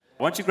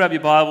Why don't you grab your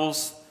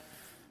Bibles?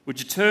 Would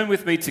you turn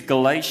with me to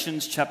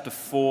Galatians chapter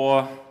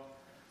 4?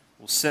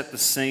 We'll set the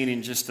scene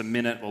in just a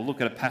minute. We'll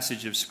look at a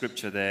passage of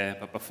Scripture there.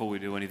 But before we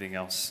do anything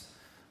else,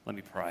 let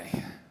me pray.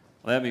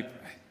 Let me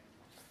pray.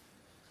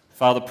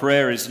 Father,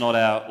 prayer is not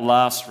our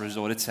last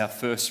resort. It's our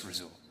first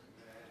resort.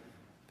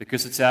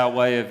 Because it's our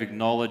way of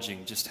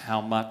acknowledging just how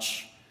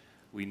much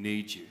we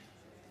need you.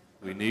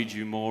 We need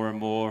you more and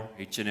more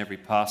each and every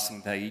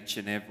passing day, each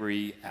and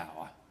every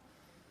hour.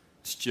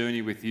 This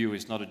journey with you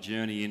is not a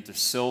journey into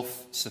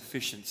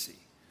self-sufficiency,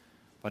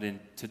 but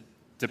into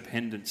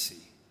dependency,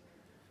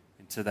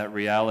 into that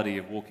reality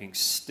of walking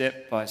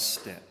step by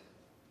step,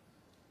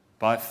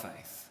 by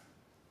faith.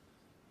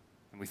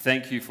 And we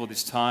thank you for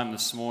this time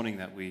this morning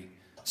that we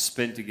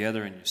spent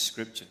together in your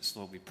scriptures.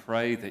 Lord, we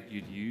pray that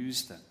you'd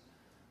use them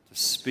to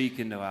speak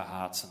into our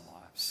hearts and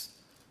lives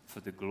for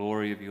the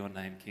glory of your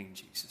name, King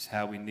Jesus.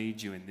 How we need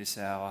you in this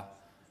hour,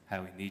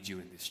 how we need you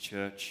in this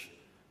church,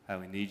 how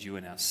we need you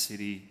in our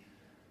city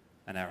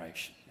and our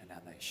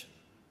nation.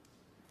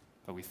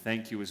 But we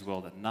thank you as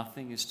well that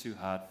nothing is too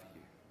hard for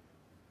you.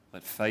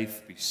 Let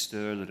faith be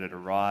stirred, let it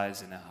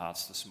arise in our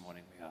hearts this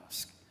morning, we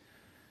ask.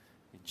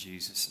 In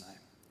Jesus' name.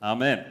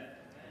 Amen.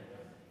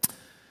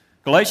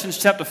 Galatians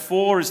chapter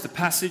 4 is the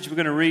passage we're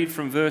going to read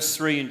from verse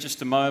 3 in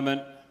just a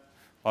moment.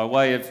 By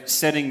way of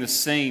setting the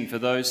scene for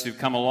those who've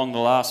come along the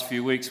last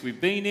few weeks,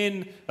 we've been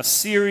in a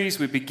series.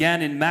 We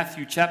began in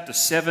Matthew chapter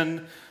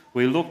 7.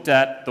 We looked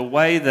at the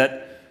way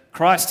that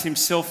Christ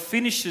himself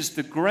finishes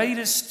the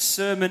greatest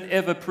sermon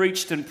ever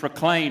preached and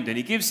proclaimed. And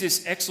he gives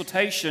this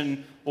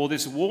exhortation or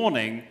this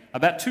warning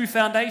about two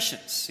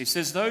foundations. He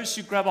says, those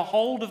who grab a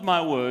hold of my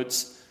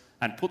words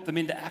and put them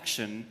into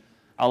action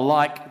are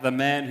like the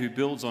man who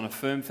builds on a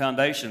firm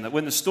foundation, that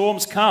when the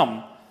storms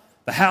come,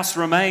 the house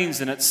remains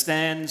and it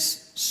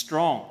stands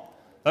strong.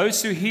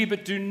 Those who hear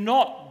but do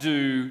not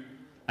do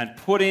and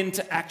put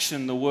into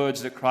action the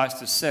words that Christ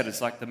has said, it's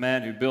like the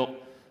man who built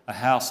a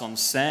house on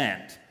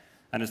sand.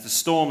 And as the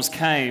storms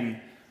came,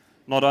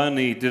 not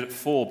only did it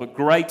fall, but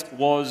great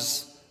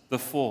was the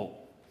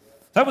fall.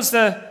 That was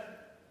the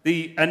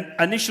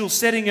initial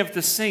setting of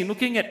the scene,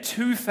 looking at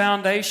two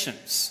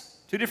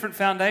different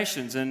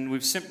foundations, and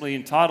we've simply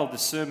entitled the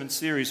sermon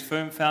series,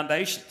 Firm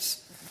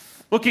Foundations.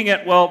 Looking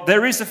at, well,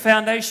 there is a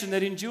foundation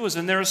that endures,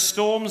 and there are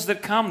storms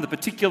that come. The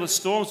particular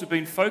storms we've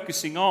been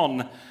focusing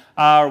on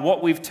are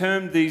what we've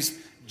termed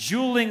these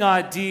dueling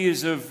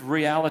ideas of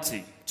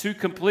reality, two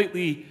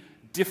completely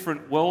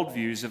different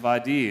worldviews of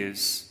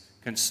ideas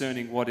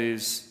concerning what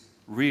is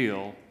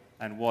real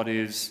and what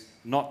is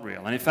not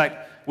real. And in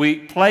fact, we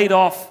played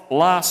off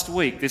last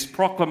week this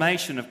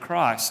proclamation of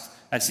Christ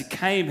as he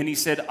came and he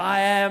said, I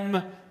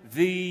am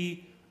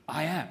the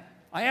I am.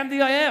 I am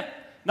the I am.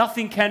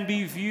 Nothing can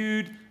be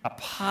viewed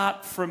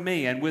apart from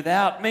me, and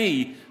without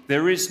me,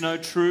 there is no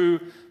true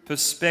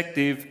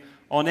perspective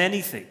on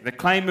anything. The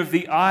claim of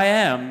the I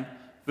am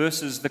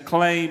versus the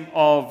claim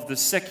of the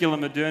secular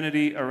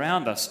modernity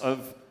around us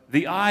of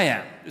the I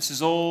am. This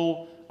is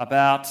all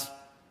about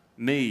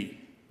me,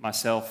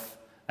 myself,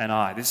 and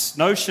I. This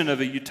notion of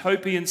a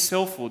utopian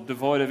selfhood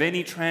devoid of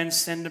any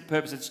transcendent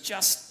purpose. It's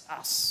just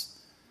us.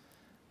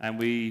 And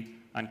we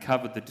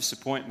uncovered the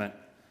disappointment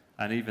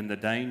and even the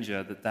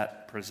danger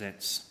that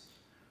presents.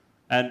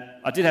 And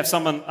I did have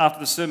someone after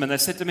the sermon, they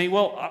said to me,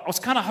 well, I was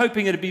kind of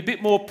hoping it'd be a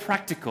bit more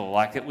practical,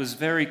 like it was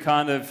very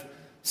kind of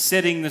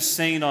setting the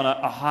scene on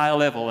a higher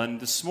level. And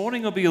this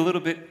morning will be a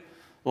little bit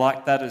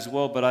like that as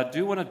well, but I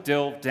do want to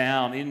delve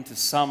down into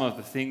some of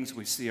the things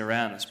we see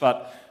around us.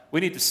 But we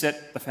need to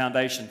set the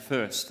foundation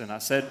first. And I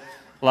said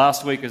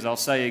last week, as I'll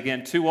say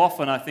again, too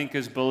often I think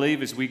as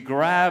believers we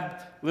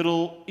grab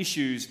little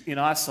issues in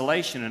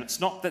isolation, and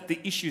it's not that the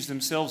issues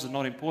themselves are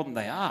not important,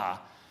 they are.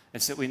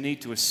 It's that we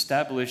need to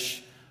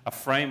establish a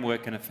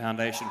framework and a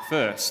foundation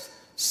first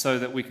so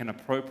that we can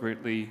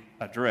appropriately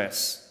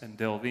address and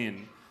delve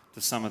in to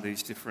some of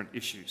these different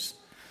issues.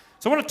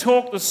 So I want to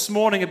talk this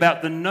morning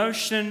about the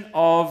notion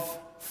of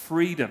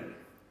freedom,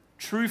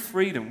 true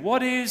freedom.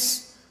 What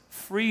is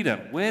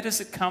freedom? Where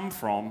does it come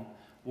from?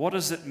 What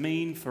does it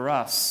mean for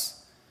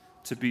us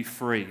to be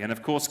free? And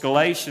of course,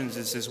 Galatians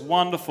is this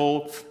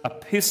wonderful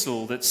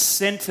epistle that's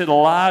centered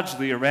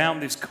largely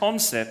around this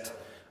concept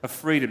of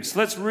freedom. So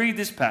let's read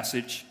this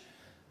passage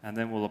and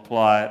then we'll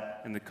apply it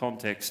in the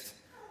context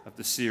of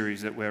the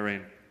series that we're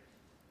in.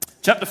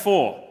 Chapter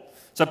 4.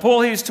 So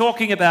Paul here is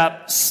talking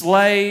about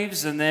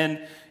slaves, and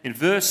then in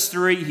verse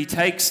 3, he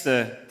takes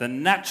the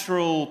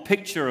natural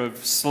picture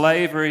of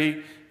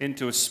slavery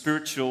into a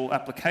spiritual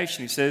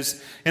application. He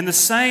says, in the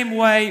same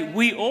way,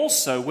 we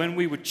also, when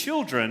we were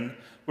children,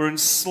 were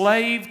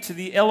enslaved to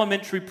the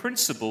elementary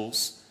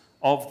principles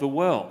of the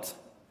world.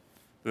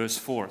 Verse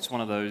 4, it's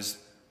one of those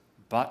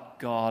but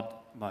God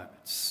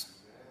moments.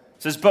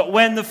 It says, but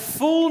when the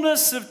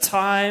fullness of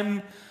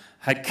time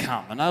had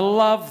come, and I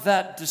love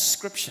that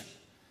description.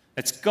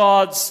 It's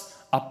God's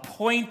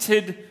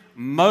appointed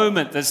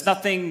moment. There's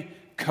nothing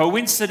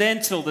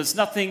coincidental. There's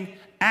nothing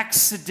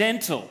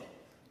accidental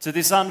to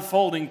this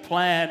unfolding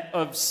plan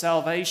of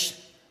salvation.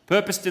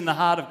 purposed in the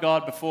heart of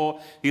God before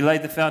he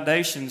laid the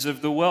foundations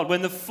of the world.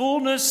 When the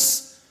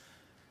fullness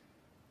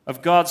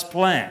of God's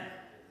plan,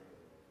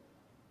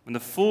 when the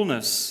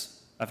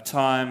fullness of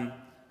time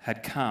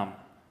had come,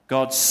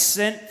 God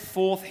sent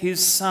forth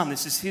his Son.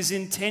 This is his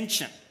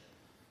intention.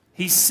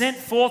 He sent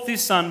forth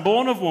his Son,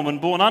 born of woman,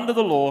 born under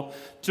the law,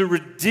 to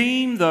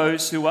redeem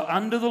those who were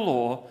under the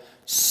law,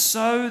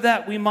 so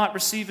that we might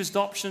receive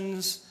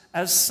adoptions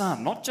as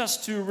son. Not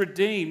just to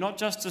redeem, not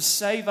just to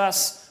save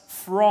us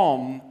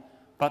from,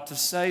 but to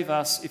save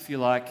us, if you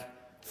like,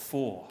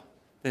 for.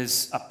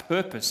 There's a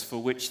purpose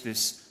for which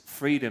this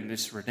freedom,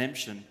 this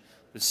redemption,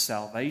 this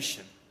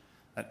salvation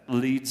that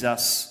leads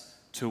us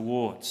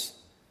towards.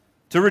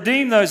 To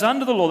redeem those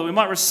under the law, that we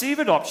might receive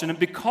adoption. And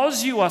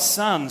because you are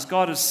sons,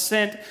 God has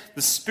sent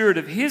the Spirit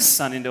of his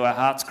Son into our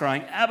hearts,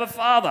 crying, Abba,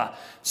 Father.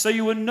 So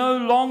you are no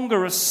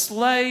longer a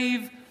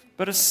slave,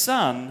 but a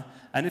son.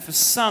 And if a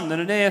son, then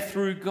an heir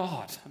through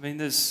God. I mean,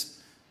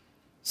 there's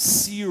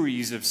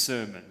series of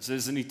sermons.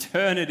 There's an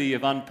eternity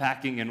of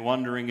unpacking and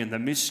wondering and the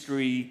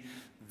mystery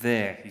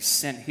there. He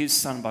sent his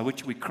Son by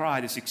which we cry,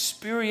 this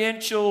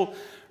experiential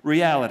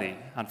reality.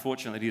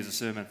 Unfortunately, it is a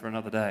sermon for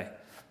another day.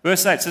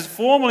 Verse 8 says,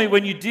 formerly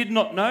when you did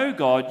not know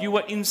God, you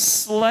were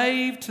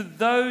enslaved to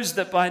those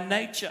that by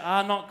nature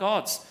are not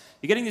God's.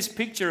 You're getting this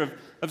picture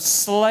of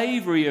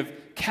slavery, of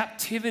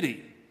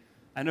captivity,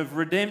 and of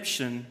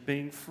redemption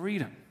being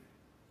freedom.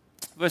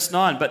 Verse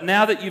 9, but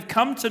now that you've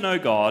come to know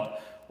God,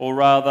 or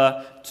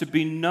rather to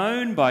be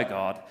known by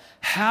God,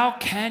 how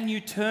can you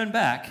turn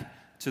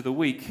back to the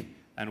weak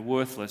and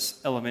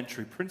worthless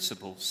elementary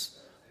principles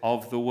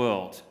of the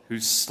world,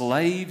 whose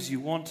slaves you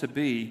want to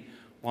be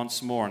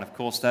once more? And of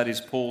course, that is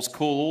Paul's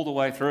call all the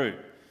way through.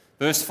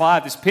 Verse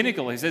 5, this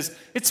pinnacle, he says,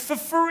 it's for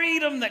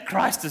freedom that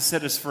Christ has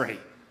set us free.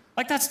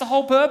 Like, that's the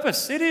whole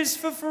purpose. It is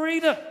for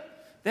freedom.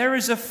 There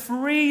is a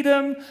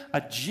freedom,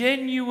 a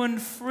genuine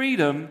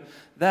freedom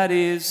that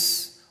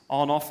is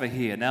on offer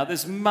here. Now,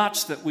 there's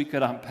much that we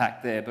could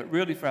unpack there, but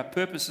really for our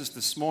purposes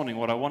this morning,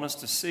 what I want us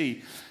to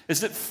see is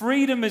that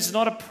freedom is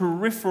not a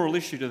peripheral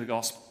issue to the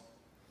gospel.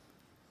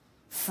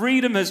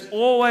 Freedom has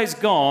always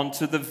gone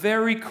to the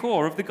very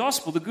core of the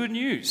gospel, the good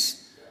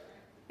news.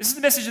 This is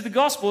the message of the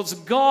gospel. It's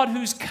God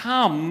who's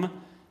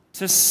come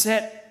to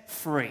set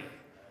free.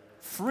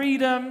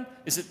 Freedom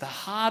is at the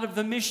heart of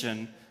the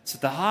mission. It's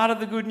at the heart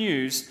of the good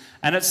news,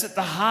 and it's at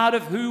the heart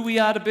of who we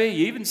are to be.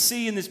 You even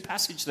see in this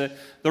passage the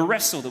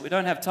wrestle that we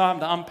don't have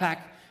time to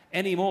unpack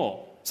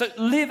anymore. So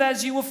live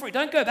as you were free.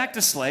 Don't go back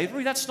to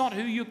slavery. That's not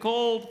who you're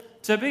called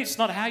to be. It's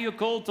not how you're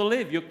called to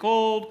live. You're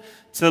called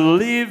to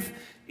live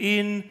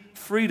in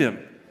freedom.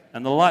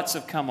 And the lights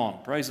have come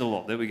on. Praise the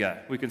Lord. There we go.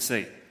 We can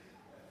see.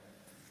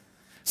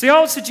 See, I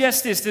would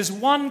suggest this. There's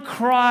one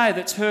cry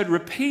that's heard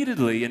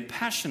repeatedly and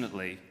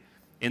passionately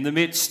in the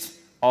midst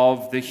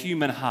of the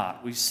human heart.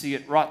 We see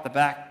it right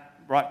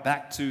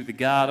back to the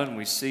garden.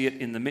 We see it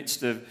in the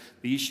midst of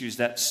the issues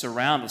that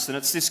surround us. And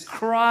it's this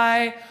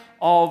cry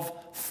of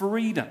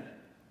freedom.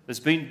 There's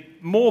been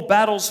more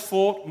battles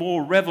fought,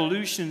 more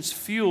revolutions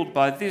fueled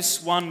by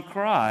this one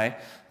cry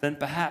than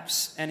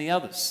perhaps any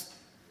others.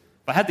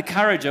 If I had the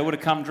courage, I would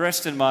have come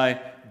dressed in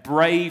my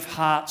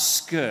Braveheart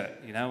skirt,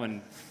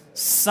 and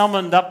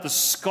summoned up the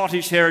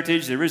Scottish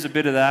heritage. There is a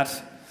bit of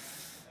that.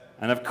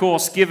 And of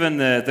course, given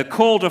the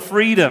call to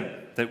freedom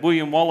that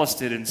William Wallace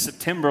did in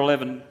September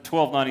 11,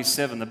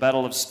 1297, the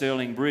Battle of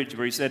Stirling Bridge,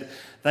 where he said,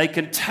 they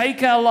can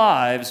take our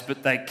lives,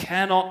 but they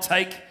cannot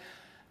take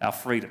our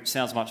freedom.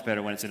 Sounds much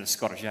better when it's in a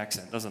Scottish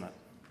accent, doesn't it?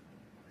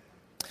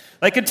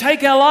 They can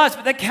take our lives,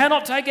 but they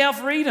cannot take our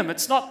freedom.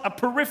 It's not a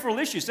peripheral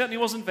issue. Certainly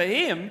wasn't for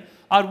him.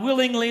 I'd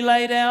willingly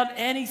lay down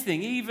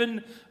anything,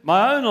 even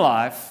my own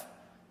life,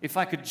 if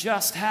I could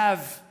just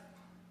have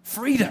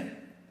freedom.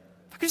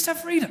 If I could just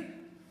have freedom.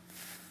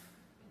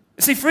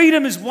 See,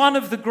 freedom is one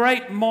of the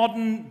great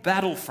modern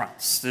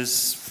battlefronts.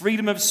 There's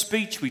freedom of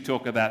speech we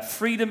talk about,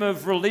 freedom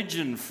of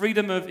religion,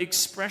 freedom of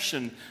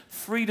expression,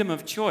 freedom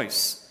of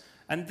choice.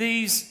 And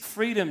these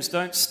freedoms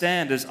don't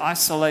stand as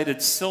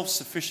isolated,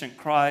 self-sufficient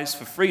cries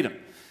for freedom.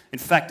 In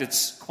fact,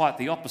 it's quite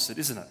the opposite,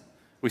 isn't it?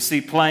 We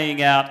see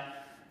playing out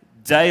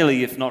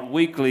daily, if not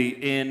weekly,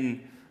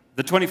 in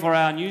the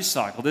 24-hour news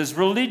cycle. There's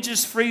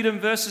religious freedom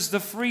versus the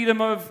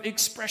freedom of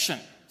expression.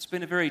 It's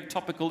been a very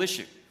topical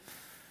issue.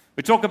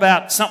 We talk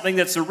about something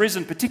that's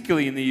arisen,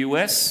 particularly in the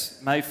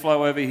US, may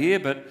flow over here,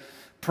 but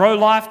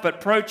pro-life,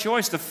 but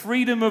pro-choice, the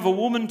freedom of a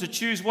woman to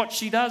choose what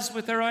she does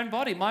with her own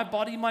body. My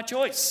body, my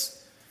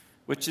choice.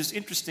 Which is,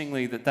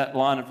 interestingly, that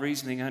line of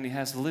reasoning only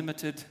has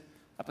limited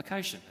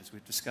application, as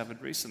we've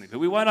discovered recently. But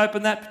we won't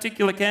open that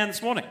particular can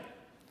this morning.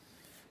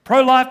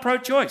 Pro-life,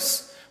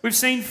 pro-choice. We've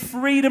seen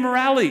freedom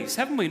rallies,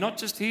 haven't we? Not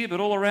just here, but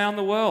all around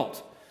the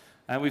world.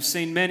 And we've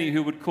seen many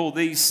who would call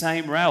these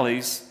same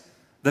rallies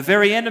the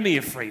very enemy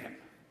of freedom.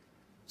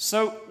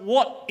 So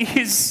what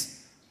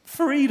is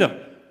freedom?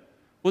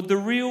 Would the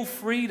real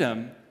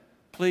freedom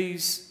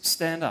please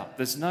stand up?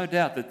 There's no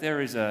doubt that there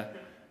is a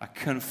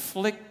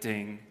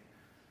conflicting,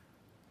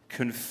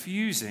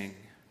 confusing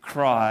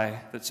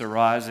cry that's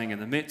arising in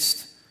the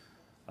midst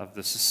of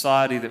the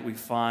society that we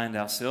find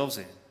ourselves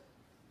in.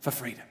 for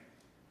freedom.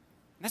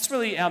 And that's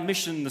really our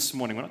mission this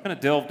morning. We're not going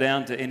to delve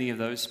down to any of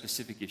those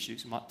specific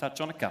issues. We might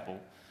touch on a couple.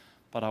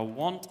 But I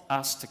want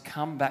us to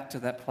come back to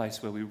that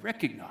place where we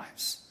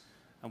recognize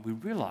and we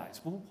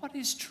realize, well, what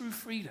is true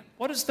freedom?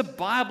 What does the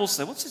Bible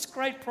say? What's this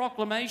great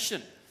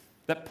proclamation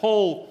that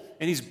Paul,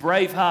 in his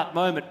Braveheart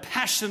moment,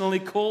 passionately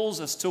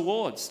calls us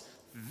towards?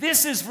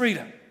 This is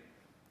freedom.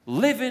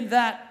 Live in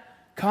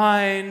that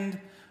kind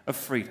of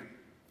freedom.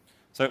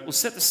 So we'll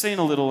set the scene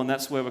a little, and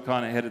that's where we're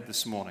kind of headed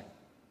this morning.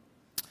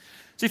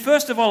 See,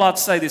 first of all, I'd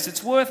say this.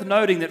 It's worth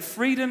noting that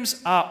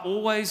freedoms are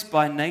always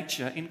by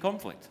nature in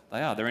conflict.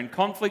 They are. They're in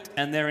conflict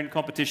and they're in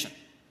competition.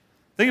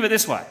 Think of it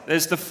this way.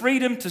 There's the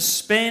freedom to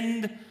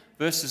spend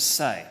versus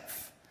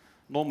save.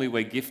 Normally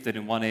we're gifted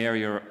in one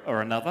area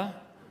or another.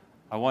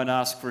 I won't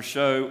ask for a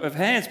show of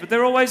hands, but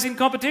they're always in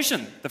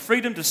competition. The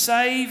freedom to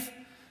save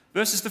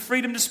versus the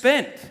freedom to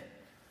spend.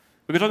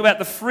 We could talk about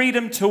the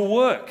freedom to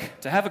work,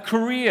 to have a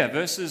career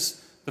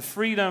versus the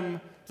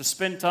freedom to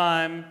spend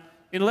time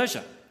in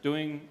leisure,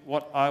 doing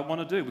what I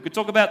want to do. We could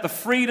talk about the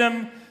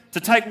freedom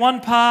to take one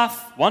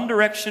path, one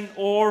direction,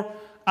 or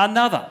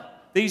another.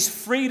 These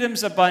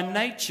freedoms are by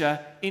nature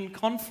in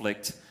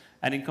conflict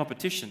and in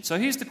competition. So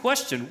here's the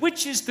question.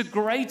 Which is the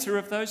greater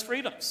of those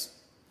freedoms?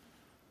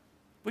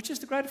 Which is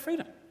the greater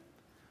freedom?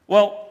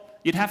 Well,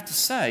 you'd have to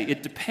say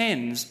it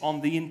depends on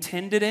the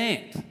intended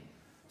end.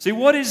 See,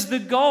 what is the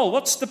goal?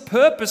 What's the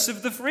purpose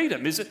of the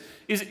freedom? Is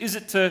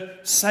it to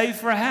save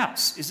for a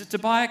house? Is it to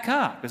buy a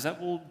car? Because that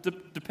will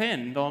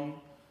depend on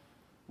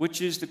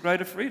which is the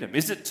greater freedom.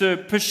 Is it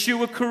to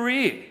pursue a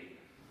career?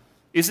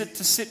 Is it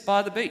to sit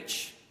by the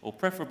beach? Or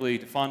preferably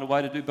to find a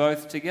way to do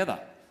both together.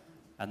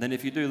 And then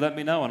if you do, let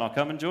me know and I'll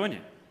come and join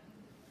you.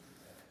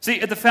 See,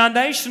 at the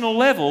foundational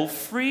level,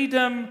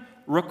 freedom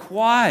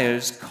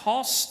requires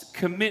cost,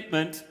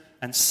 commitment,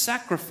 and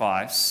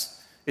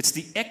sacrifice. It's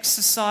the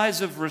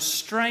exercise of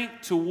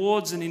restraint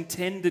towards an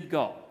intended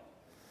goal.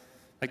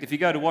 Like if you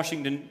go to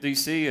Washington,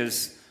 D.C.,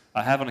 as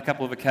I have on a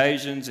couple of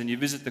occasions, and you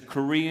visit the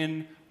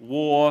Korean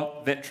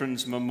War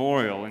Veterans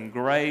Memorial,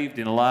 engraved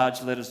in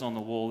large letters on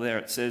the wall there,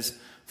 it says,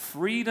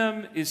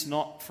 freedom is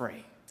not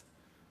free.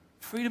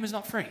 Freedom is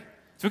not free.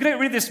 So we're going to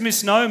get rid of this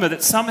misnomer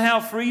that somehow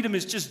freedom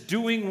is just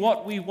doing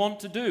what we want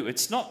to do.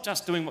 It's not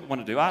just doing what we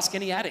want to do. Ask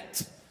any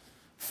addict.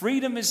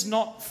 Freedom is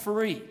not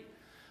free.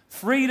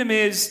 Freedom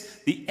is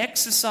the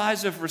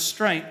exercise of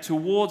restraint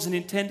towards an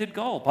intended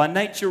goal. By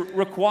nature, it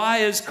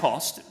requires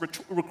cost. It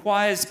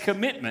requires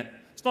commitment.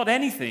 It's not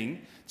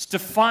anything. It's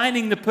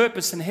defining the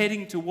purpose and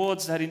heading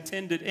towards that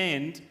intended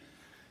end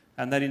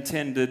and that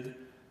intended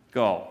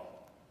goal.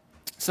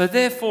 So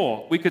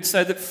therefore, we could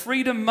say that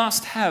freedom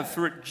must have,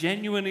 for it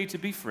genuinely to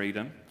be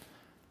freedom,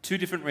 two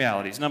different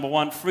realities. Number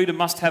one, freedom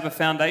must have a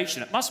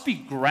foundation. It must be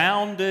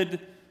grounded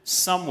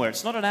somewhere.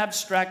 It's not an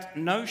abstract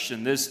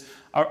notion. There's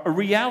a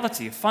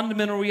reality, a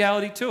fundamental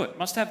reality to it. It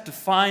must have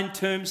defined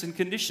terms and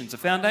conditions, a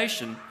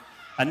foundation.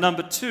 And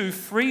number two,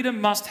 freedom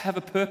must have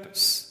a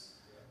purpose.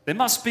 There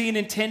must be an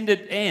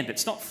intended end.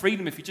 It's not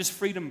freedom if you just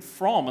freedom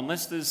from,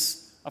 unless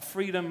there's a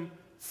freedom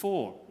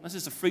for, unless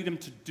there's a freedom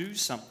to do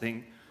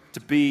something, to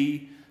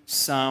be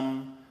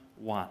someone.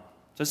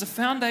 So there's a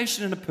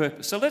foundation and a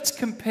purpose. So let's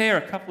compare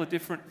a couple of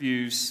different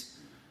views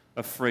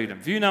of freedom.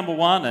 View number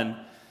one, and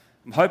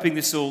I'm hoping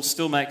this will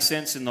still make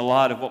sense in the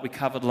light of what we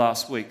covered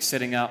last week,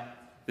 setting up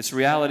this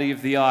reality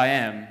of the I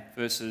am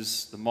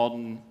versus the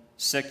modern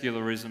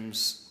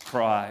secularism's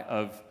cry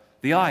of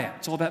the I am.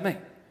 It's all about me.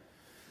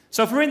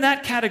 So if we're in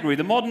that category,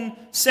 the modern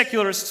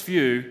secularist's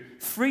view,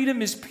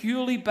 freedom is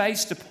purely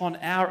based upon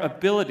our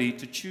ability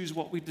to choose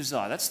what we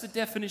desire. That's the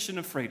definition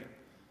of freedom.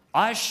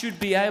 I should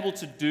be able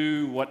to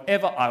do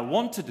whatever I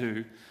want to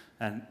do,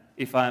 and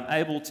if I'm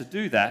able to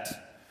do that,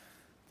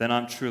 then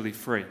I'm truly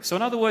free. So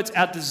in other words,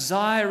 our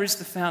desire is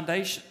the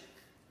foundation.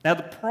 Now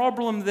the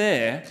problem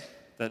there,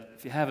 that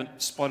if you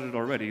haven't spotted it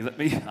already, let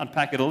me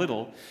unpack it a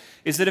little,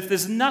 is that if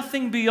there's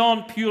nothing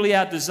beyond purely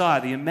our desire,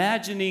 the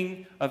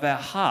imagining of our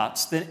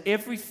hearts, then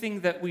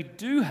everything that we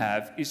do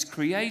have is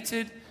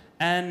created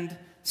and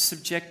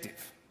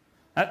subjective.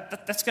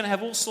 That's going to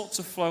have all sorts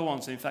of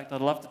flow-ons. In fact, I'd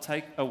love to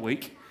take a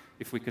week,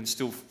 if we can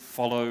still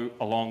follow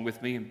along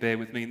with me and bear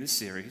with me in this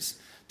series,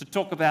 to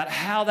talk about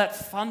how that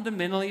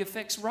fundamentally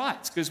affects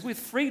rights. Because with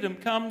freedom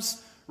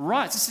comes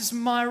rights. This is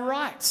my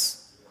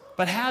rights.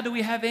 But how do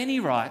we have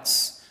any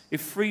rights if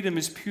freedom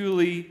is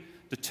purely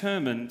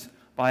determined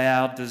by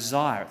our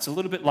desire? It's a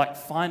little bit like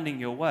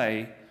finding your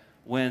way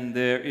when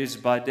there is,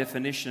 by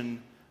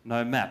definition,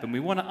 no map. And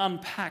we want to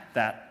unpack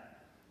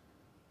that,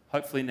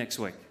 hopefully next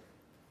week.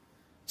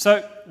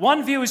 So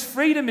one view is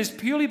freedom is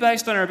purely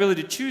based on our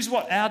ability to choose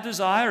what our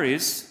desire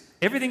is.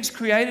 Everything's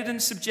created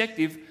and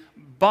subjective.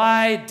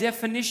 By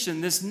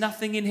definition, there's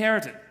nothing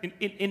inherent.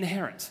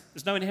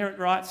 There's no inherent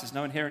rights. There's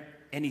no inherent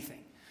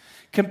anything.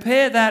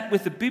 Compare that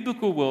with the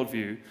biblical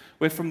worldview,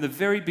 where from the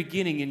very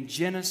beginning in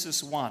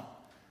Genesis 1,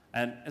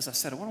 and as I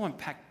said, I want to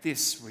unpack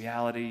this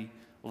reality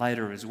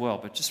later as well,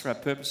 but just for our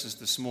purposes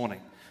this morning,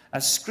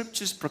 as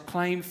scriptures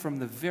proclaim from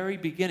the very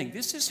beginning,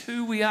 this is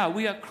who we are.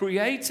 We are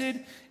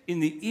created in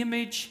the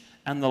image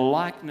and the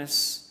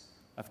likeness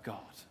of God.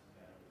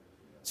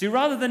 See,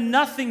 rather than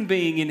nothing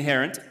being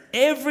inherent,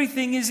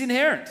 everything is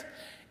inherent.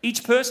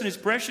 Each person is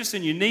precious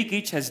and unique.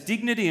 Each has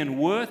dignity and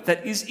worth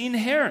that is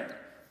inherent.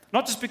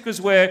 Not just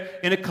because we're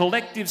in a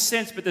collective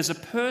sense, but there's a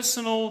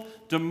personal,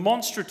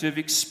 demonstrative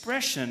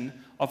expression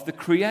of the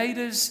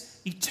Creator's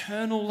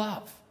eternal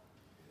love.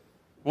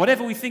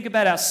 Whatever we think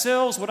about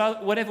ourselves,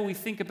 whatever we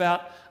think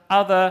about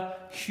other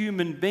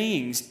human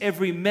beings,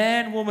 every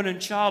man, woman, and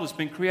child has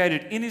been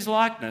created in His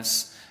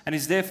likeness and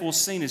is therefore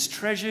seen as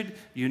treasured,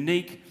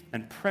 unique,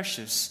 and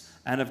precious,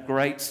 and of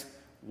great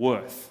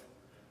worth.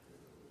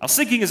 I was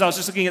thinking as I was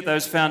just looking at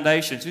those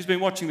foundations, who's been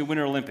watching the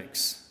Winter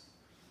Olympics?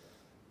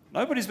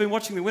 Nobody's been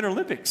watching the Winter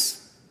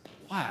Olympics.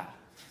 Wow.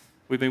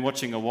 We've been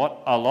watching a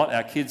lot.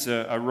 Our kids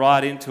are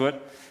right into it.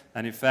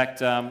 And in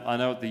fact, I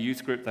know at the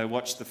youth group they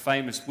watched the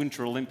famous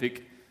Winter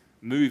Olympic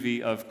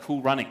movie of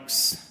Cool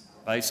Runnings,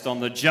 based on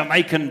the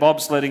Jamaican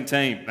bobsledding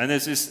team. And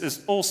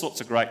there's all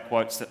sorts of great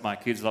quotes that my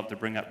kids love to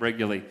bring up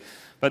regularly.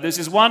 But there's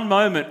this one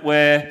moment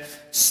where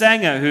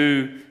Sanger,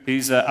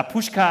 he's a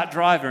pushcart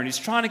driver, and he's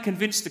trying to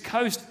convince the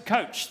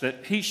coach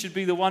that he should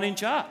be the one in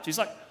charge. He's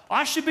like,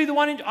 I should be the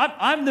one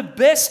I'm the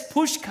best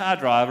pushcar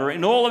driver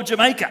in all of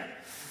Jamaica.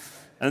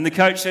 And the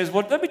coach says,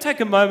 well, let me take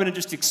a moment and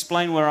just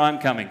explain where I'm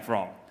coming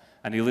from.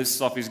 And he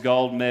lists off his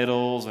gold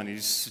medals and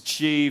his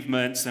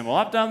achievements. And, well,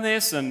 I've done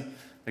this. And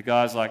the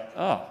guy's like,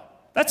 oh,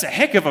 that's a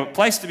heck of a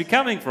place to be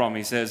coming from,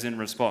 he says in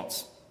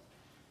response.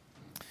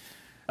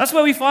 That's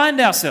where we find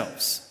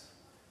ourselves.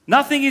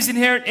 Nothing is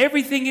inherent.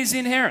 Everything is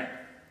inherent.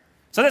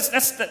 So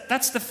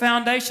that's the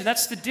foundation.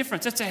 That's the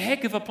difference. That's a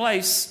heck of a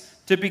place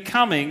to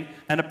becoming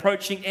and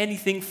approaching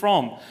anything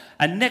from.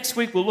 And next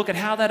week we'll look at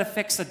how that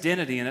affects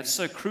identity, and it's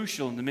so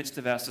crucial in the midst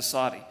of our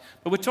society.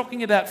 But we're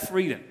talking about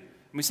freedom.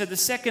 And we said the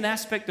second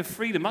aspect of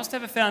freedom must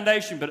have a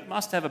foundation, but it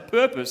must have a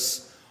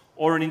purpose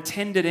or an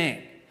intended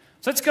end.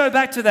 So let's go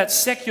back to that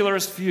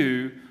secularist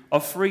view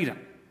of freedom,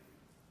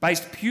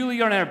 based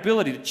purely on our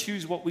ability to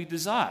choose what we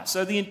desire.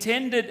 So the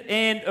intended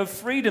end of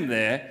freedom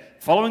there,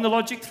 following the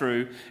logic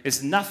through,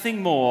 is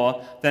nothing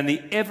more than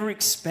the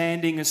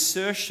ever-expanding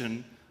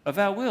assertion of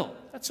our will.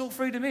 That's all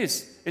freedom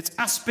is. It's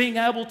us being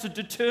able to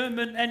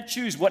determine and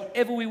choose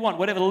whatever we want,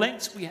 whatever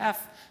lengths we have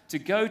to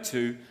go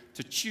to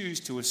choose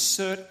to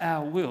assert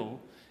our will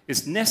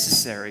is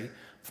necessary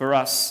for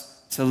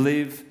us to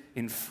live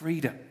in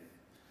freedom.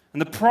 And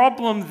the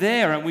problem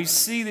there, and we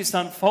see this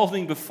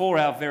unfolding before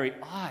our very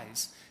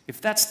eyes,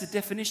 if that's the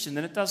definition,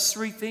 then it does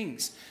three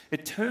things.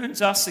 It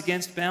turns us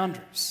against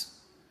boundaries.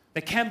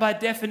 There can, by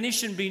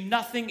definition, be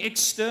nothing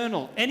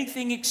external.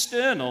 Anything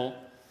external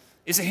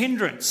is a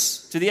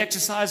hindrance to the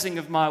exercising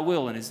of my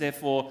will and is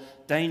therefore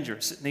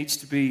dangerous. It needs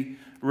to be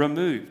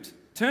removed.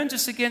 It turns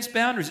us against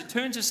boundaries. It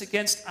turns us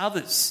against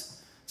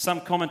others.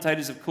 Some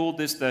commentators have called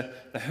this the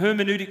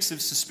hermeneutics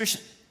of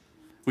suspicion.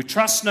 We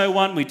trust no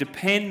one, we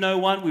depend no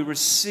one, we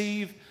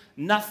receive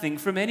nothing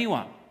from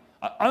anyone.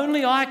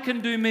 Only I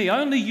can do me,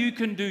 only you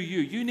can do you.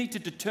 You need to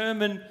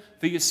determine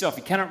for yourself.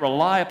 You cannot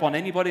rely upon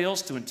anybody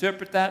else to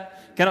interpret that.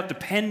 You cannot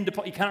depend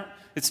upon,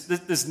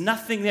 there's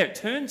nothing there. It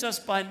turns us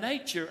by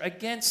nature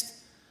against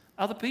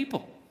other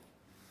people.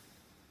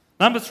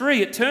 Number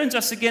three, it turns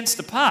us against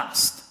the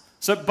past.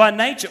 So by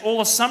nature,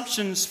 all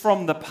assumptions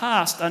from the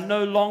past are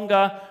no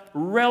longer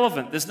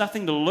relevant. There's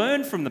nothing to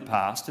learn from the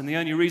past, and the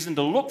only reason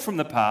to look from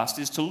the past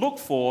is to look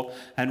for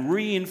and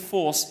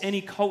reinforce any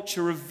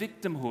culture of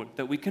victimhood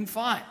that we can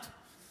find.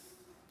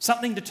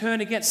 Something to turn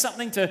against,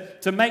 something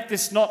to make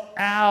this not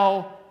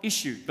our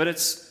issue, but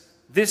it's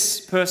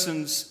this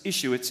person's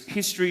issue. It's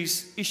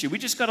history's issue. We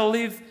just got to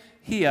live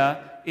here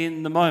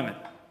in the moment.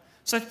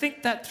 So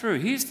think that through.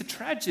 Here's the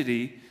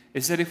tragedy,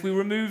 is that if we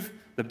remove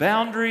the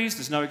boundaries,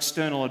 there's no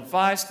external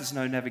advice, there's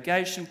no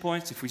navigation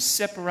points. If we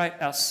separate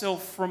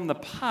ourselves from the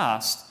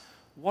past,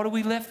 what are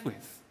we left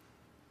with?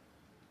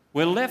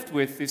 We're left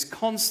with this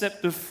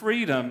concept of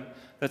freedom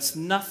that's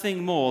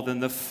nothing more than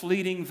the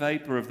fleeting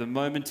vapor of the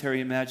momentary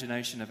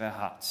imagination of our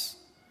hearts.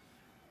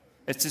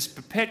 It's this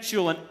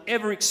perpetual and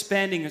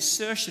ever-expanding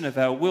assertion of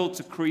our will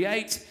to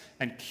create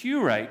and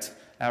curate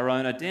our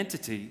own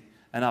identity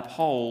and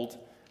uphold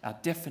our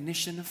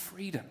definition of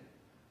freedom.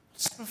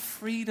 What sort of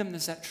freedom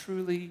does that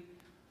truly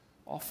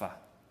offer?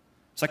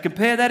 So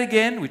compare that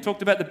again. We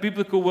talked about the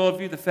biblical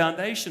worldview, the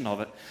foundation of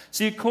it.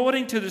 See,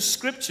 according to the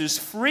scriptures,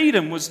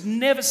 freedom was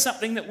never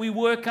something that we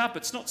work up.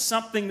 It's not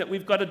something that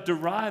we've got to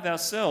derive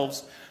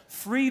ourselves.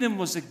 Freedom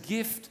was a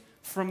gift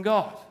from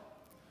God.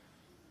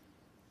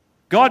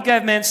 God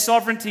gave man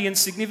sovereignty and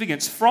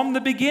significance from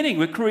the beginning.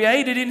 We're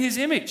created in His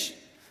image.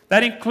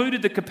 That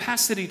included the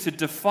capacity to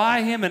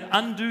defy Him and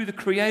undo the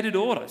created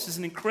order. This is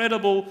an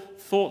incredible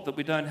thought that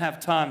we don't have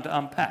time to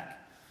unpack.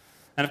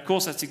 And of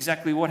course, that's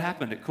exactly what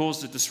happened. It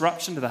caused a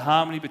disruption to the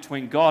harmony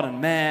between God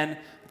and man,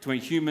 between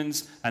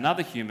humans and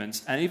other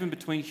humans, and even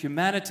between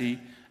humanity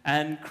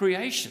and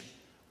creation.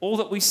 All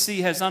that we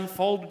see has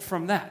unfolded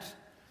from that.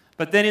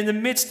 But then in the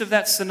midst of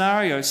that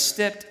scenario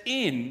stepped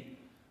in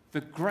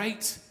the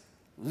great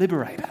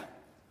liberator.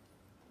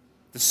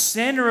 The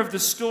center of the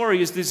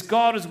story is this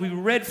God, as we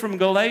read from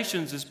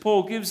Galatians, as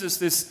Paul gives us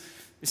this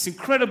This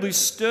incredibly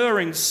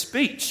stirring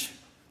speech.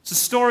 It's a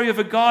story of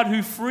a God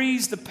who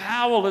frees the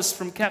powerless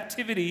from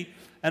captivity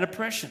and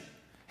oppression.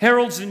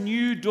 Heralds a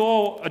new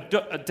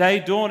a day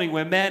dawning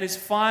where man is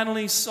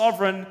finally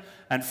sovereign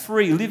and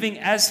free, living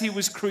as he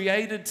was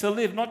created to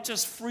live, not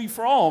just free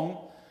from,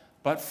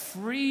 but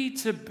free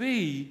to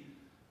be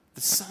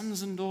the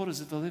sons and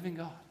daughters of the living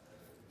God.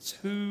 It's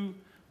who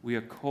we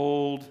are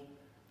called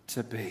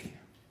to be.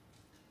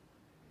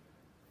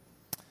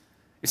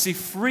 You see,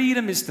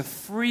 freedom is the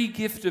free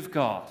gift of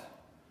God.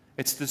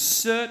 It's the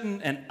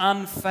certain and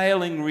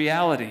unfailing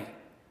reality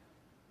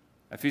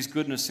of His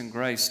goodness and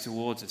grace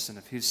towards us and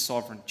of His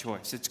sovereign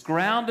choice. It's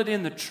grounded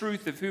in the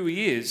truth of who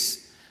He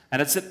is,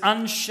 and it's an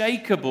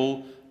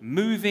unshakable,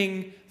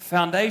 moving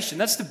foundation.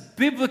 That's the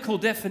biblical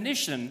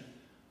definition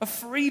of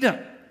freedom.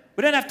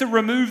 We don't have to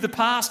remove the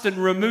past and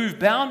remove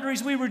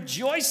boundaries. We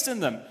rejoice in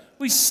them.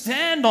 We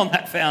stand on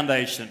that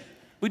foundation.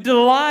 We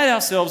delight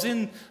ourselves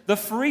in the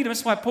freedom.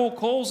 That's why Paul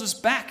calls us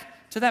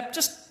back to that.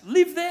 Just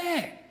live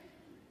there.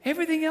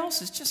 Everything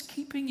else is just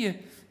keeping you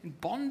in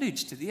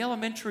bondage to the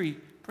elementary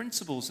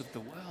principles of the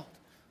world.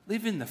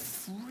 Live in the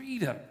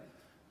freedom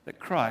that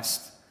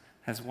Christ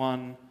has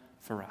won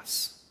for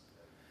us.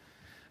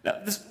 Now,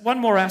 there's one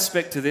more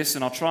aspect to this,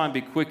 and I'll try and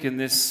be quick in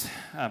this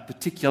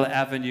particular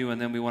avenue,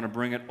 and then we want to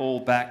bring it all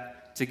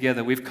back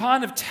together. We've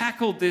kind of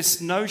tackled this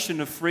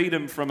notion of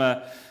freedom from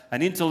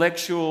an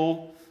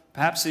intellectual,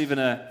 perhaps even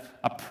a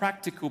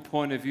practical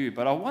point of view,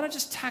 but I want to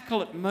just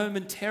tackle it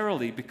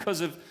momentarily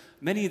because of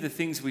many of the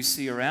things we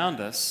see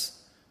around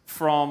us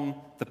from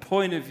the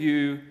point of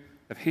view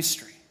of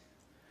history.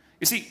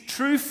 You see,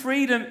 true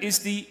freedom is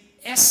the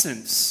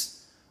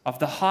essence of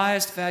the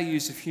highest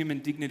values of human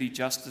dignity,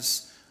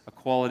 justice,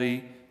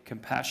 equality,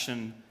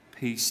 compassion,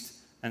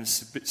 peace, and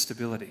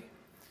stability.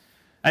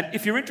 And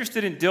if you're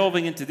interested in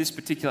delving into this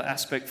particular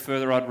aspect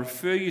further, I'd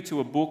refer you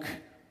to a book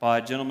by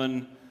a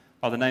gentleman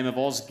by the name of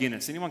Os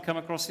Guinness. Anyone come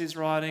across his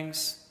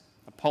writings?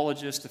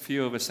 Apologist, a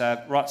few of us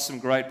have. Writes some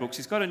great books.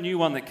 He's got a new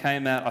one that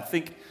came out, I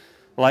think,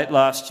 late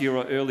last year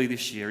or early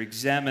this year,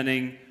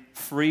 examining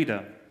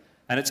freedom.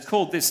 And it's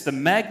called this, The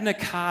Magna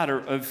Carta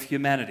of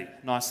Humanity.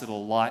 Nice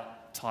little light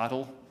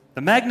title.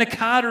 The Magna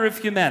Carta of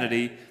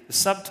Humanity, the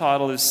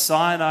subtitle is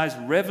Sinai's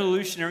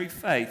Revolutionary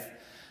Faith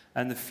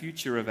and the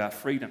Future of Our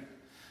Freedom.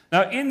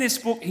 Now, in this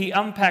book, he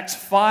unpacks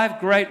 5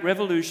 great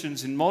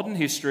revolutions in modern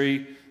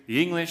history: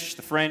 the English,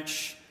 the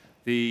French,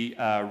 the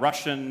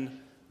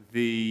Russian,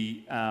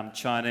 the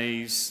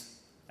Chinese,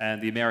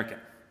 and the American.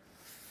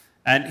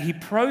 And he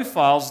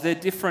profiles their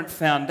different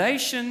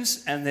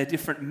foundations and their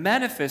different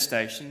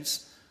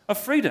manifestations of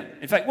freedom.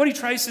 In fact, what he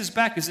traces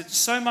back is that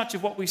so much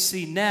of what we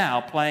see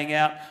now playing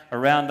out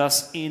around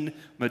us in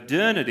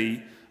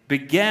modernity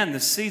began, the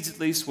seeds at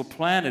least were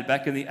planted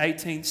back in the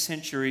 18th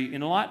century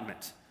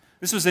Enlightenment.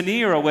 This was an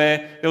era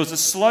where there was a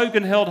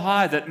slogan held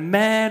high that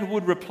man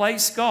would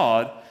replace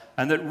God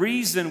and that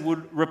reason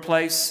would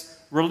replace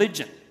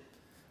religion.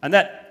 And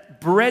that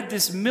bred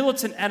this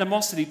militant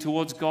animosity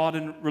towards God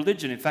and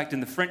religion. In fact, in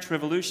the French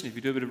Revolution, if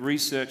you do a bit of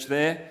research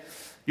there,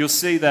 you'll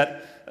see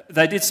that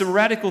they did some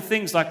radical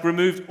things like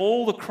removed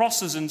all the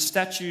crosses and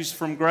statues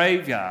from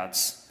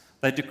graveyards.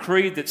 They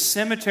decreed that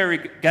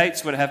cemetery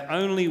gates would have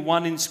only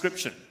one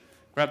inscription.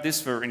 Grab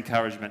this for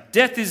encouragement.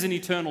 Death is an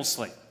eternal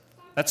sleep.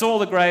 That's all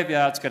the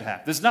graveyards could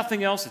have. There's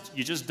nothing else.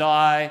 You just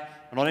die.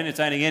 We're not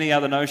entertaining any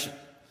other notion.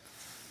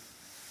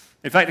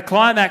 In fact, the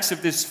climax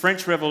of this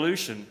French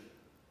Revolution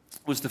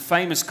was the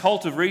famous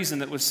Cult of Reason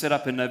that was set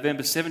up in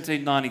November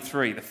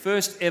 1793, the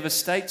first ever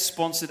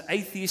state-sponsored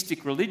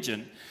atheistic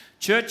religion.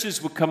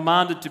 Churches were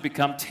commanded to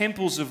become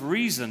temples of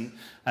reason,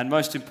 and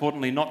most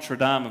importantly, Notre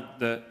Dame,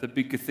 the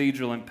big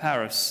cathedral in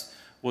Paris,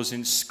 was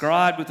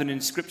inscribed with an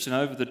inscription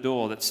over the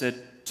door that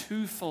said,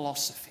 "To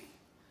philosophy,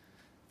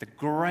 the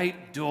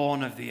great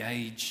dawn of the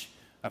age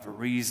of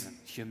reason,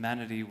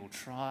 humanity will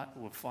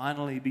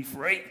finally be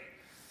free."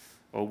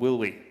 Or will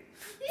we?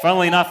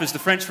 Funnily enough, as the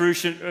French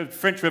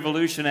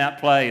Revolution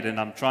outplayed, and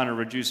I'm trying to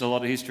reduce a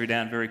lot of history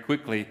down very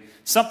quickly,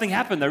 something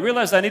happened. They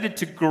realized they needed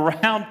to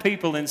ground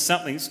people in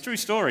something. It's a true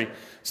story.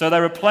 So they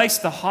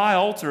replaced the high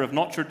altar of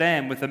Notre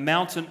Dame with a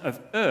mountain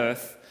of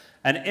earth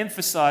and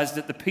emphasized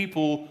that the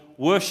people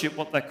worship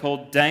what they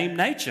called Dame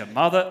Nature,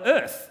 Mother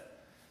Earth.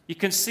 You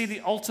can see the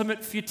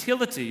ultimate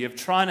futility of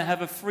trying to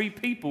have a free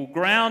people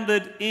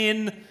grounded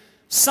in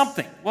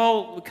something.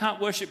 Well, we can't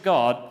worship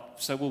God,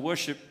 so we'll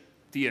worship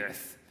the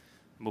earth.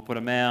 We'll put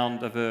a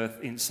mound of earth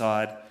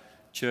inside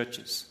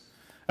churches.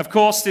 Of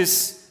course,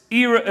 this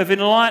era of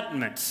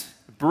enlightenment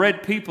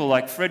bred people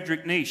like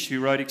Friedrich Nietzsche,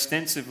 who wrote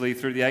extensively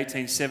through the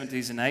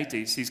 1870s and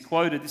 80s. He's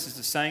quoted, this is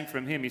a saying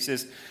from him, he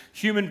says,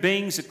 "Human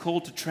beings are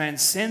called to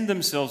transcend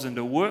themselves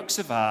into works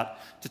of art,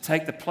 to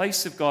take the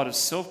place of God as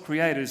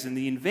self-creators and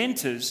the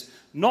inventors,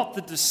 not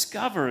the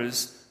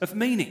discoverers of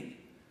meaning."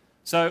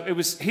 So it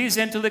was his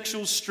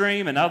intellectual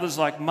stream and others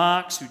like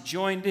Marx who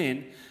joined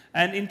in.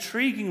 And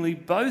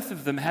intriguingly, both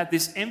of them had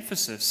this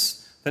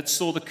emphasis that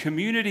saw the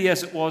community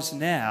as it was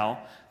now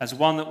as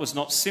one that was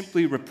not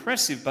simply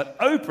repressive but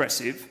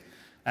oppressive,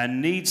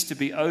 and needs to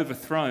be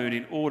overthrown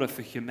in order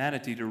for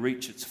humanity to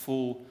reach its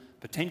full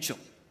potential.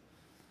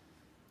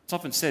 It's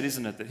often said,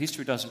 isn't it, that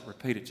history doesn't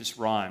repeat, it just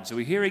rhymes. Are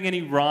we hearing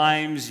any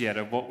rhymes yet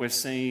of what we're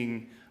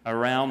seeing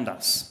around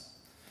us?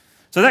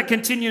 So that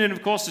continued, and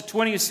of course the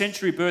 20th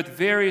century birthed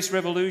various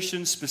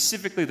revolutions,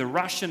 specifically the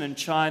Russian and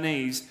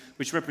Chinese,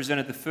 which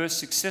represented the first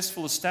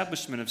successful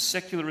establishment of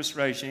secularist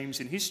regimes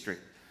in history.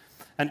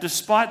 And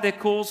despite their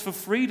calls for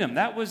freedom,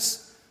 that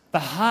was the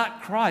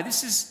heart cry.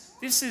 This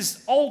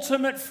is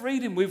ultimate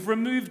freedom. We've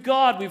removed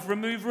God, we've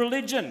removed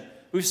religion,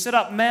 we've set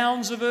up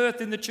mounds of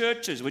earth in the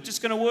churches. We're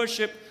just going to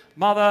worship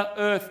Mother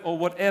Earth or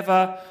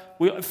whatever.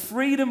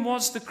 Freedom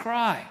was the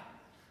cry.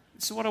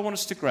 This is what I want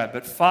us to grab.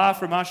 But far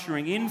from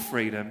ushering in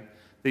freedom,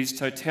 these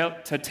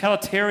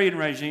totalitarian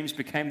regimes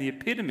became the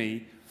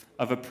epitome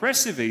of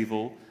oppressive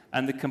evil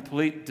and the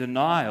complete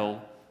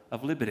denial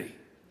of liberty.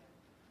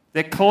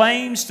 Their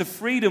claims to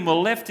freedom were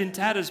left in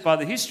tatters by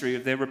the history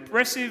of their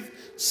repressive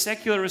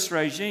secularist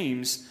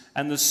regimes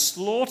and the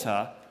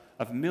slaughter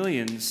of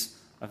millions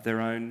of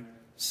their own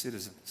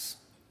citizens.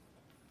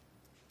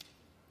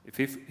 If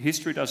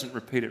history doesn't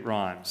repeat, it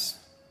rhymes.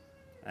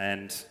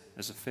 And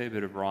there's a fair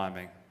bit of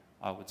rhyming,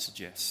 I would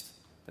suggest,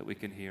 that we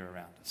can hear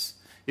around us.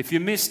 If you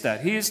missed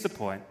that, here's the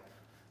point,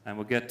 and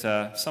we'll get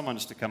someone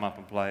just to come up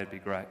and play, it'd be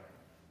great.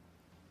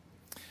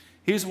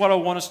 Here's what I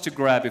want us to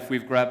grab if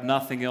we've grabbed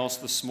nothing else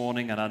this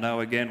morning, and I know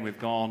again we've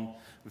gone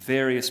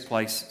various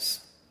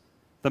places.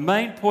 The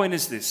main point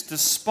is this: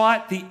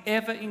 despite the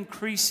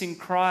ever-increasing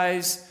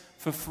cries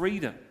for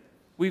freedom,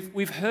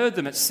 we've heard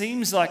them, it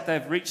seems like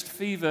they've reached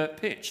fever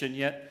pitch, and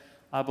yet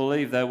I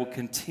believe they will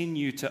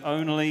continue to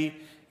only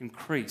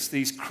increase.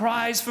 These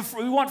cries for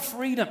we want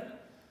freedom.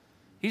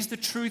 Here's the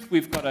truth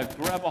we've got to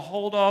grab a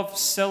hold of,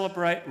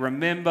 celebrate,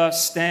 remember,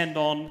 stand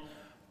on,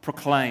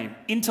 proclaim.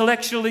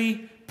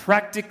 Intellectually,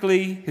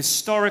 practically,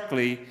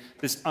 historically,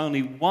 there's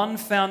only one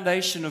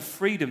foundation of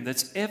freedom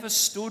that's ever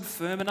stood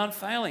firm and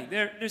unfailing.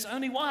 There's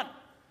only one.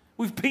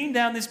 We've been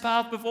down this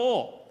path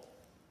before.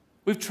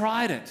 We've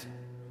tried it.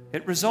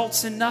 It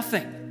results in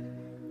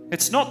nothing.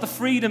 It's not the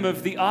freedom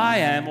of the I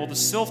am or the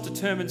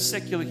self-determined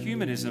secular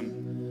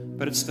humanism,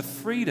 but it's the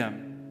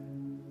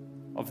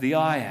freedom of the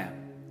I am,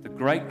 the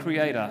great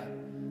creator,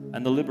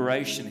 and the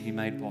liberation he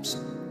made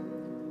possible.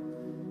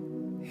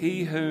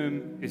 He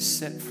whom is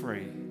set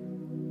free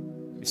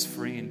is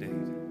free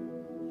indeed.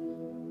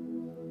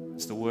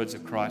 It's the words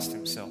of Christ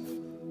himself.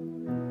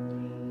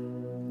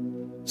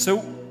 So,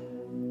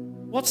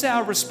 what's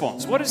our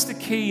response? What is the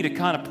key to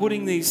kind of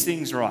putting these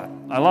things right?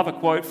 I love a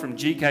quote from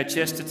G.K.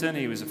 Chesterton.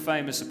 He was a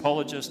famous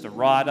apologist, a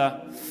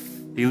writer.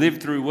 He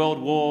lived through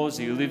world wars.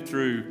 He lived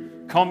through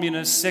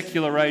communist,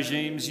 secular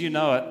regimes. You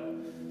know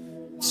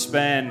it.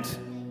 Spanned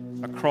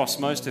across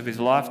most of his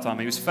lifetime.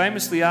 He was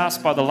famously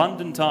asked by the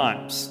London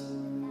Times,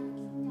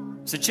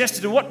 so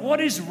Chesterton, what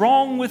is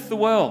wrong with the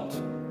world?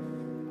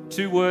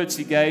 2 words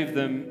he gave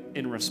them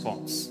in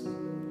response.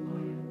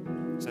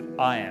 He said,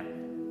 I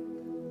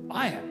am.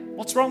 I am.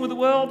 What's wrong with the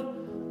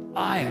world?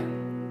 I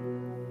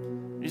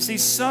am. You see,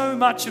 so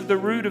much of the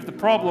root of the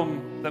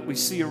problem that we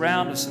see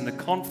around us and the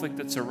conflict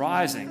that's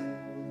arising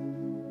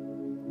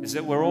is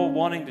that we're all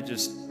wanting to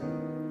just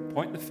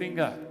point the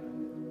finger.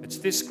 It's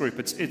this group.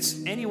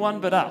 It's anyone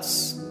but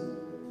us.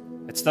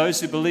 It's those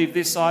who believe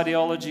this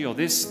ideology or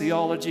this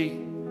theology.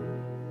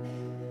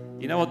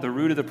 You know what the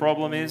root of the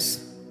problem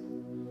is?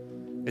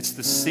 It's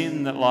the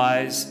sin that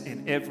lies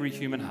in every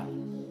human heart.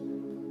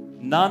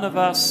 None of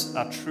us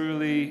are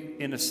truly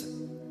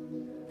innocent.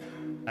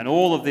 And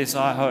all of this,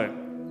 I hope,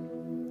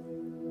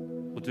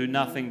 will do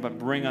nothing but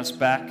bring us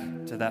back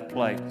to that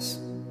place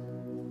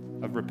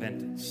of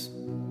repentance,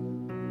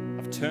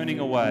 of turning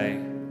away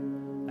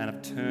and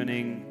of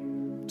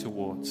turning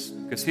towards.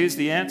 Because here's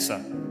the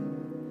answer.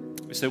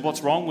 We say,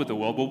 what's wrong with the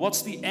world? Well,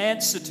 what's the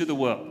answer to the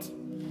world?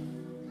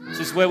 This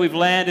is where we've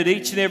landed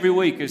each and every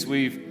week as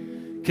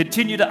we've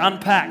continued to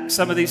unpack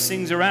some of these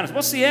things around us.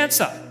 What's the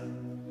answer?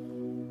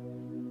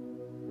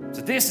 Is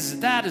it this? Is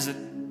it that? Is it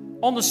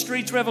on the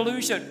streets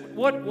revolution?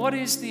 What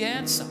is the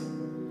answer?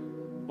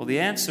 Well, the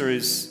answer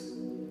is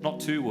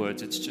not 2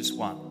 words, it's just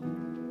one.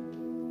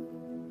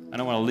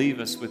 And I want to leave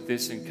us with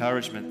this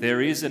encouragement. There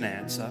is an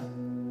answer.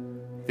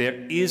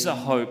 There is a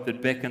hope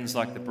that beckons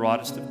like the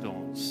brightest of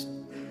dawns.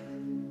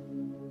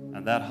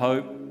 And that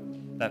hope,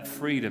 that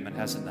freedom, it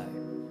has a name.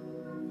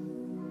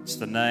 It's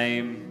the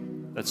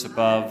name that's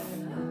above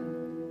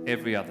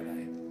every other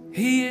name.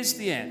 He is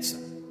the answer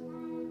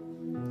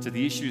to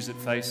the issues that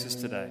face us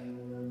today,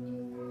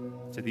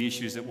 to the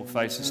issues that will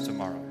face us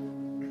tomorrow.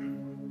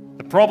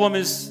 The problem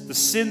is the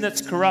sin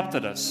that's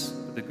corrupted us,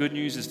 but the good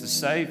news is the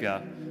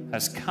Savior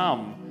has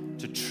come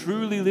to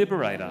truly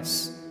liberate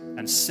us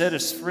and set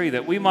us free,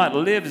 that we might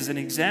live as an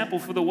example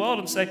for the world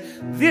and say,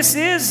 this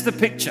is the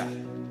picture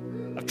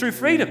of true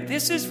freedom.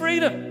 This is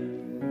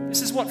freedom.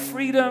 This is what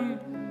freedom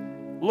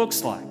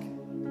looks like.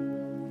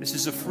 This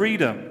is a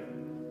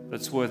freedom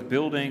that's worth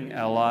building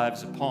our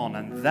lives upon,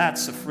 and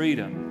that's a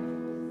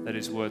freedom that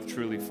is worth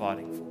truly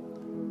fighting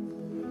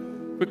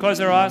for. We close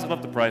our eyes. I'd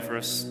love to pray for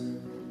us.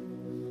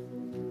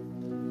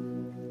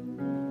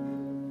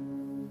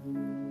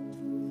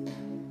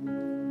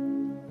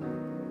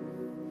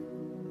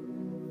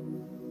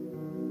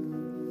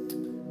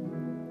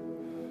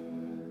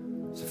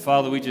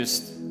 Father, we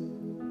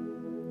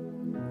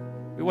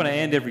want to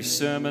end every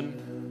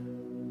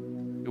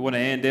sermon. We want to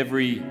end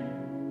every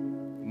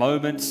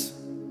moment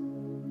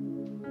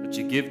that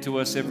you give to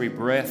us, every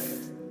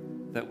breath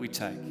that we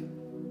take.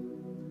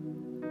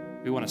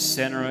 We want to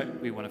center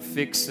it. We want to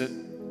fix it.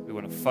 We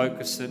want to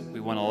focus it. We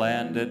want to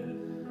land it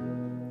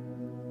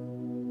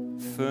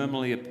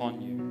firmly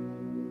upon you,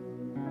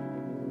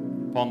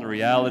 upon the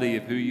reality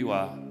of who you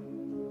are,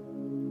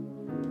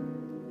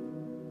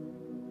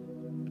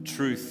 the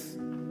truth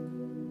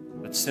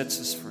that sets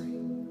us free.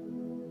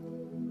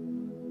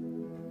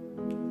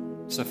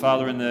 So,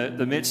 Father, in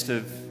the midst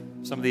of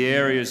some of the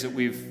areas that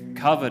we've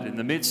covered, in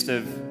the midst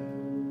of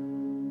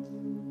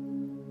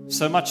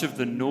so much of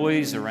the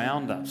noise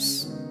around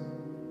us,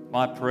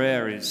 my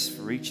prayer is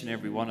for each and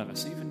every one of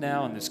us, even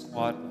now in this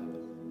quiet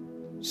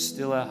moment,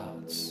 still our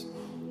hearts.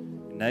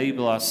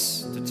 Enable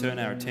us to turn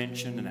our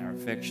attention and our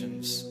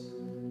affections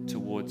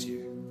towards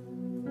you.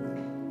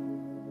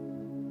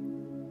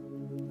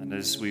 And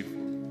as we've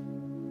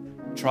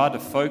tried to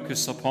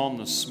focus upon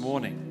this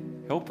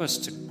morning, help us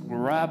to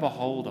grab a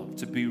hold of,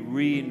 to be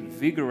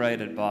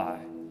reinvigorated by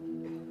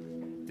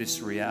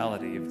this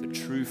reality of the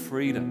true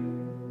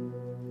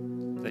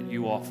freedom that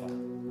you offer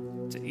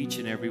to each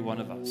and every one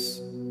of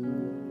us.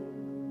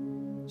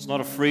 It's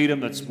not a freedom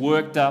that's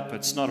worked up.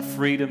 It's not a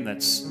freedom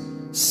that's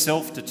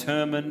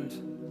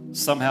self-determined,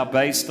 somehow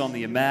based on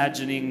the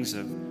imaginings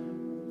of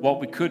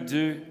what we could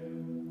do.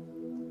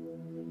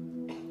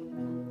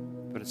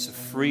 But it's a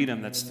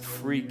freedom that's the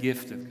free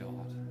gift of God,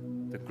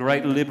 the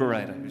great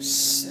liberator who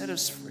set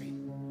us free,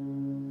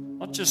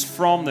 not just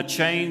from the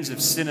chains of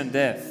sin and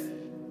death,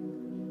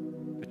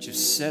 but you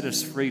set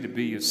us free to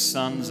be your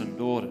sons and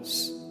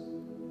daughters.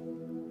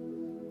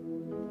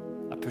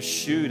 A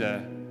pursuit,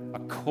 a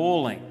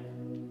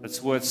calling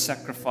that's worth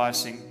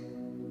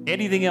sacrificing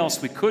anything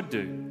else we could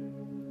do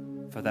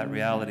for that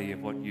reality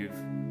of what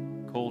you've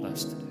called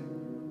us to do.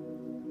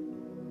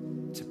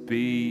 To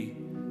be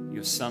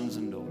your sons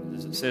and daughters.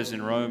 As it says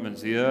in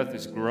Romans, the earth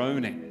is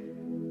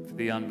groaning for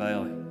the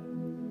unveiling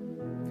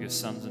of your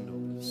sons and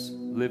daughters,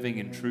 living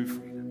in true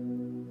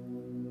freedom.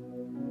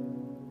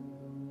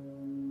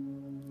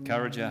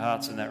 Encourage our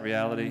hearts in that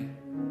reality.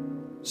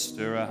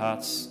 Stir our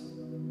hearts.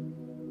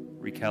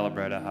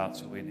 Recalibrate our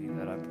hearts where we need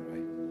that, I pray.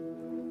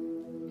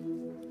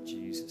 In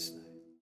Jesus' name.